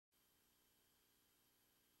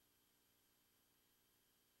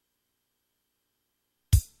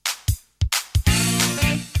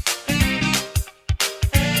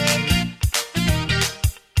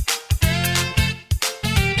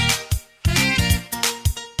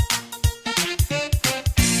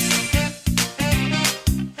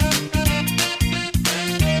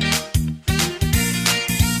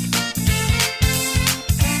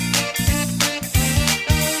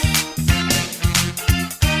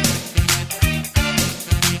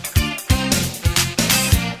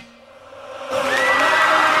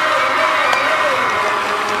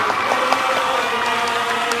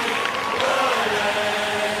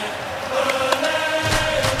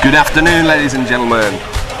Good afternoon, ladies and gentlemen.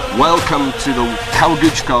 Welcome to the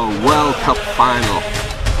KAWAGUCHIKO World Cup Final.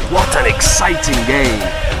 What an exciting game.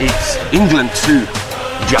 It's England 2,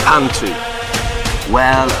 Japan 2.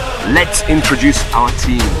 Well, let's introduce our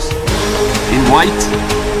teams. In white,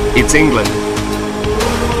 it's England.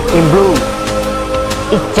 In blue,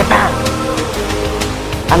 it's Japan.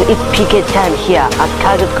 And it's PK time here at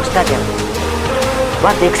KAWAGUCHIKO Stadium.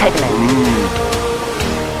 What excitement!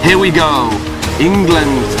 Here we go.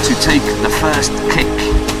 England to take the first kick.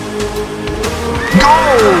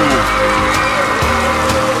 Goal!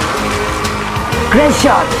 Great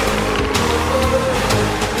shot!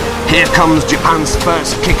 Here comes Japan's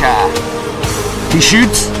first kicker. He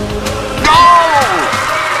shoots. Goal!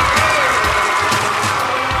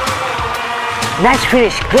 Nice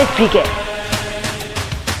finish, great PK.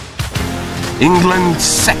 England's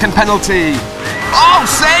second penalty. Oh,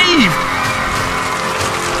 saved!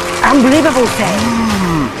 Unbelievable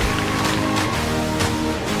save.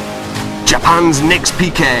 Japan's next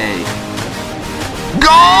PK.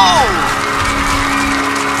 Goal!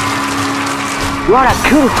 What a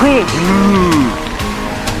cool finish.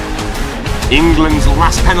 England's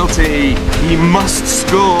last penalty. He must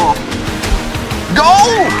score.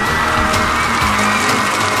 Goal!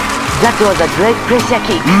 That was a great pressure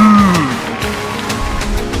kick.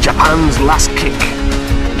 Japan's last kick.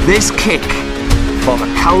 This kick for the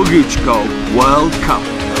KAWAGUCHIKO World Cup.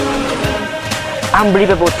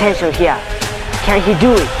 Unbelievable tension here. Can he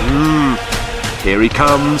do it? Here he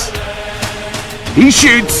comes. He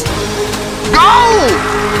shoots. Goal!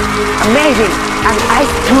 Amazing! An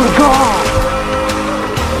ice cool goal!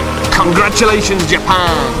 Congratulations,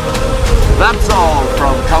 Japan! That's all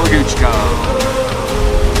from KAWAGUCHIKO.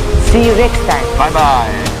 See you next time.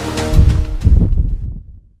 Bye-bye.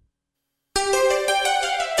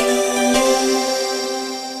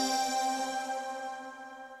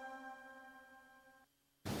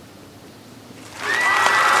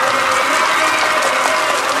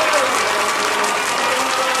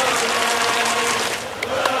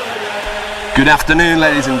 Good afternoon,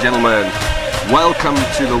 ladies and gentlemen. Welcome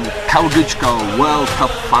to the KAWAGUCHIKO World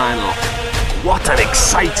Cup Final. What an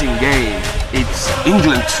exciting game. It's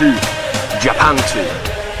England 2, Japan 2.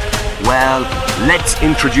 Well, let's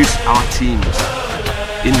introduce our teams.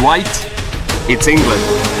 In white, it's England.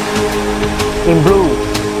 In blue,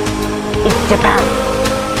 it's Japan.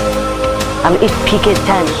 And it's PK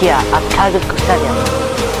time here at KAWAGUCHIKO Stadium.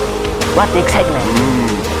 What excitement!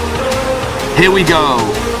 Here we go.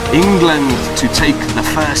 England to take the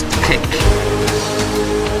first kick.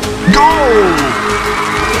 Goal!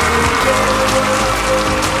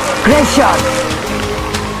 Great shot!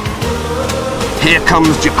 Here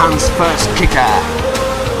comes Japan's first kicker.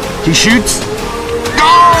 He shoots.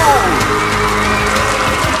 Goal!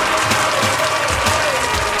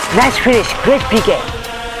 Nice finish, great PK.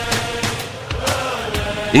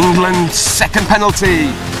 England's second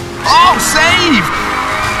penalty. Oh, saved!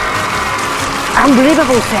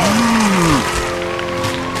 Unbelievable save.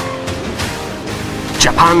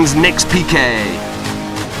 Japan's next PK.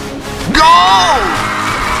 Goal!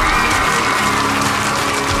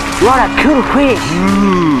 What a cool finish.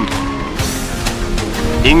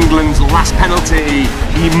 England's last penalty.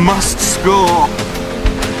 He must score.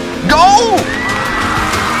 Goal!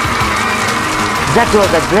 That was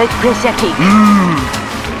a great pressure kick.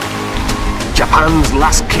 Japan's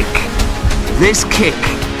last kick. This kick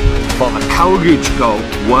for the KAWAGUCHIKO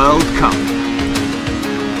World Cup.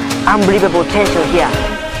 Unbelievable tension here.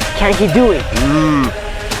 Can he do it?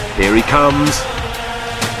 Here he comes.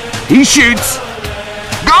 He shoots.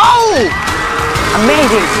 Goal!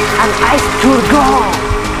 Amazing! An ice cool goal!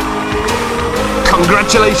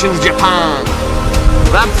 Congratulations, Japan!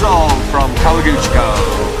 That's all from KAWAGUCHIKO.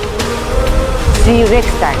 See you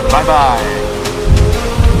next time. Bye-bye.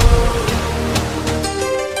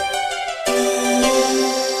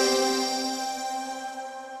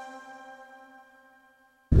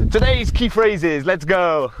 Today's key phrases, let's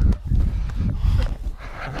go.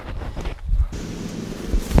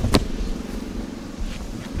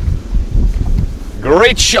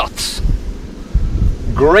 Great shot.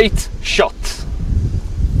 Great shot.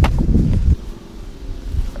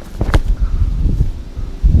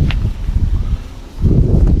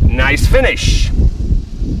 Nice finish.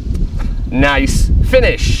 Nice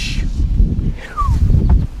finish.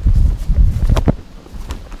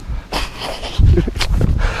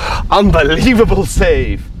 Unbelievable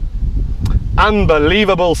save.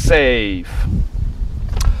 Unbelievable save.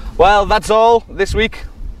 Well, that's all this week.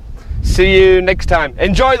 See you next time.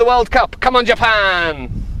 Enjoy the World Cup. Come on,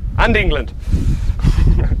 Japan and England.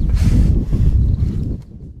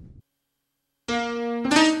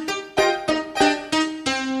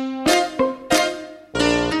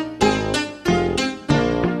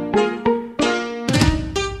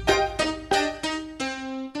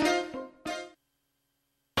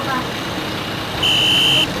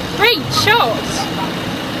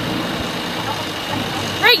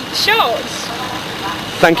 Shorts.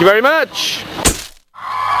 Thank you very much.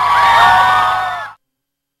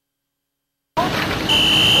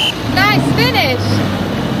 Nice finish.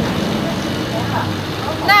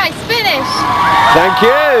 Nice finish. Thank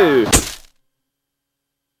you.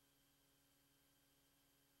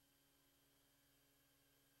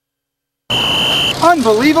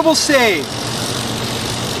 Unbelievable save!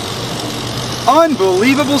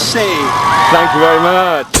 Unbelievable save! Thank you very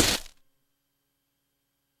much.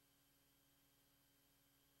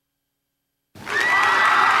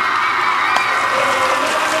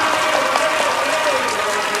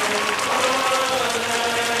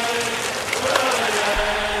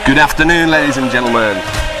 Good afternoon, ladies and gentlemen.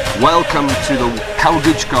 Welcome to the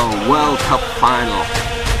KAWAGUCHIKO World Cup Final.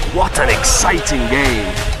 What an exciting game.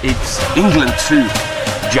 It's England 2,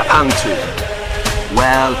 Japan 2.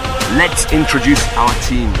 Well, let's introduce our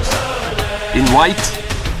teams. In white,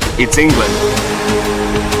 it's England.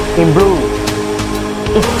 In blue,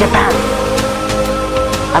 it's Japan.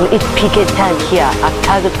 And it's PK time here at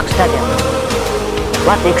KAWAGUCHIKO Stadium.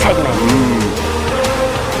 What excitement!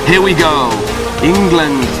 Here we go.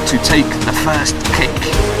 England to take the first kick.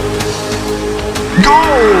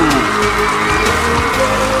 Goal!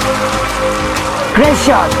 Great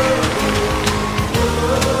shot!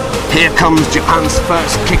 Here comes Japan's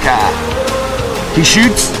first kicker. He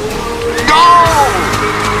shoots. Goal!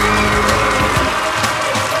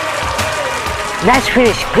 Nice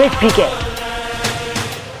finish, great PK.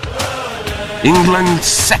 England's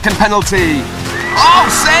second penalty. Oh,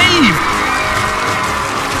 saved!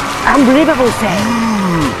 Unbelievable save.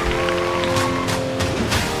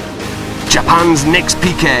 Japan's next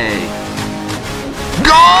PK.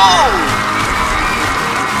 Goal!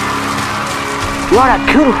 What a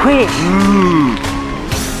cool finish.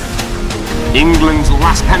 England's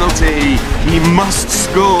last penalty. He must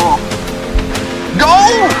score.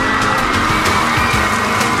 Goal!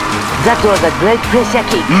 That was a great pressure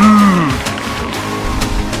kick.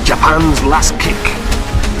 Japan's last kick.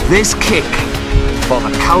 This kick for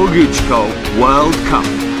the KAWAGUCHIKO World Cup.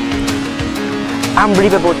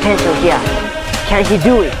 Unbelievable tension here. Can he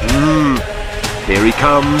do it? Here he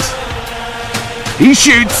comes. He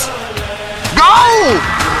shoots. Goal!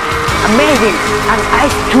 Amazing! And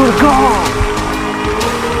ice to goal!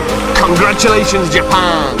 Congratulations,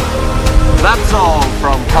 Japan. That's all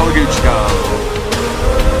from KAWAGUCHIKO.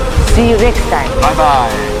 See you next time.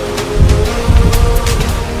 Bye-bye.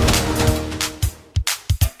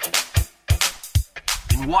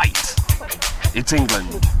 In white, it's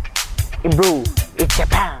England. In blue, it's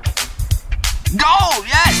Japan. Goal,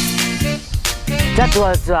 yes! That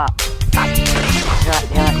was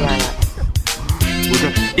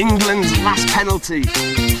With England's last penalty,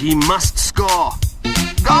 he must score.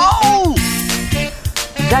 Goal!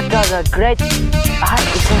 That was a great.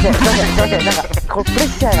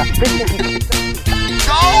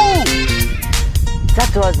 Goal!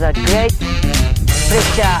 That was a great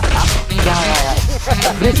pressure.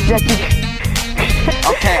 Pressure kick.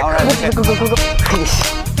 Okay, alright. Finish.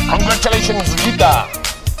 Congratulations, Vita.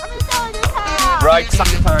 Right,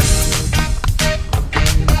 suck your turn.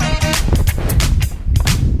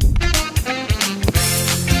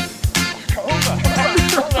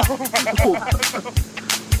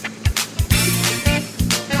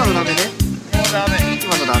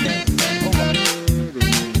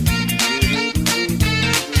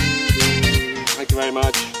 Thank you very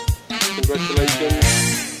much. Congratulations.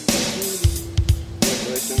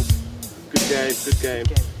 Congratulations. Good game, good game.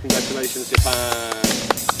 Congratulations,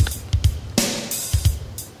 Japan.